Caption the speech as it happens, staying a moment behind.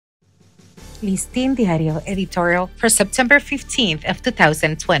Listín Diario editorial for September 15th of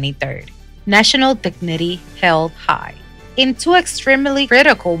 2023. National dignity held high. In two extremely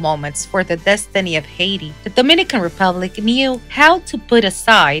critical moments for the destiny of Haiti, the Dominican Republic knew how to put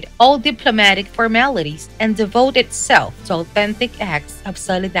aside all diplomatic formalities and devote itself to authentic acts of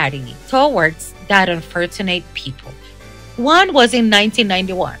solidarity towards that unfortunate people. One was in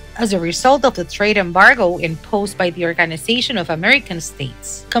 1991, as a result of the trade embargo imposed by the Organization of American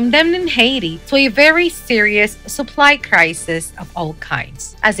States, condemning Haiti to a very serious supply crisis of all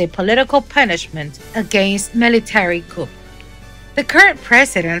kinds as a political punishment against military coup. The current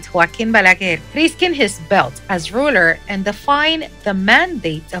president, Joaquin Balaguer, risking his belt as ruler and defying the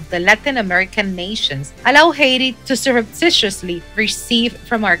mandate of the Latin American nations, allowed Haiti to surreptitiously receive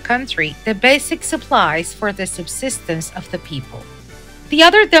from our country the basic supplies for the subsistence of the people. The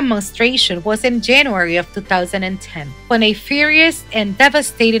other demonstration was in January of 2010, when a furious and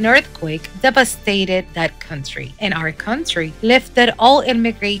devastating earthquake devastated that country, and our country lifted all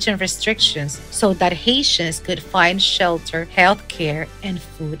immigration restrictions so that Haitians could find shelter, health care, and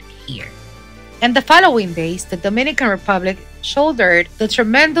food here. And the following days, the Dominican Republic shouldered the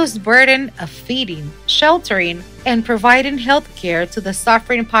tremendous burden of feeding, sheltering, and providing health care to the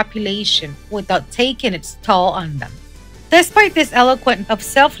suffering population without taking its toll on them. Despite this eloquence of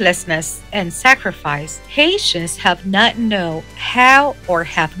selflessness and sacrifice, Haitians have not known how or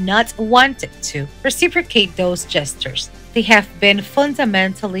have not wanted to reciprocate those gestures. They have been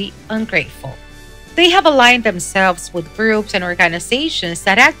fundamentally ungrateful. They have aligned themselves with groups and organizations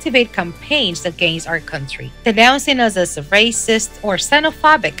that activate campaigns against our country, denouncing us as racist or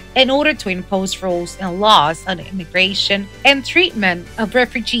xenophobic in order to impose rules and laws on immigration and treatment of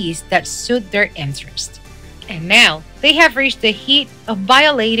refugees that suit their interests. And now, they have reached the heat of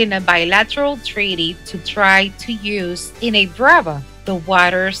violating a bilateral treaty to try to use in a brava the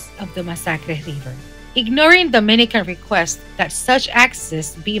waters of the Masacre River, ignoring Dominican requests that such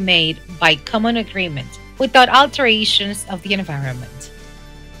access be made by common agreement without alterations of the environment.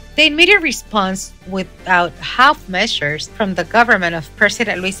 The immediate response, without half measures from the government of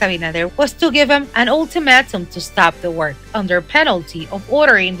President Luis Abinader, was to give him an ultimatum to stop the work, under penalty of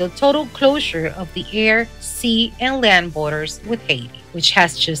ordering the total closure of the air, sea, and land borders with Haiti, which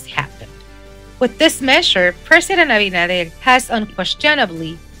has just happened. With this measure, President Abinader has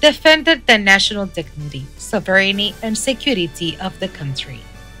unquestionably defended the national dignity, sovereignty, and security of the country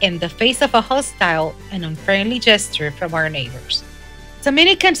in the face of a hostile and unfriendly gesture from our neighbors.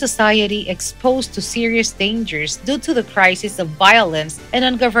 Dominican society, exposed to serious dangers due to the crisis of violence and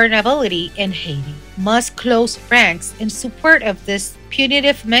ungovernability in Haiti, must close ranks in support of these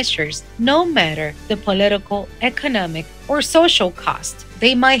punitive measures, no matter the political, economic, or social cost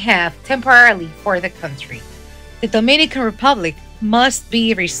they might have temporarily for the country. The Dominican Republic must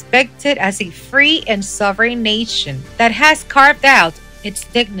be respected as a free and sovereign nation that has carved out its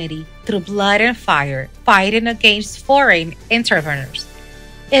dignity through blood and fire, fighting against foreign interveners.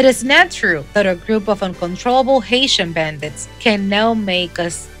 It is not true that a group of uncontrollable Haitian bandits can now make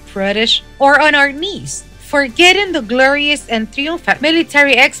us British or on our knees, forgetting the glorious and triumphant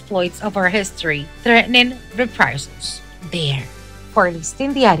military exploits of our history, threatening reprisals. There. For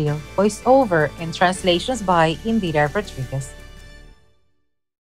Listín Diario, voiceover and translations by Indira Rodriguez.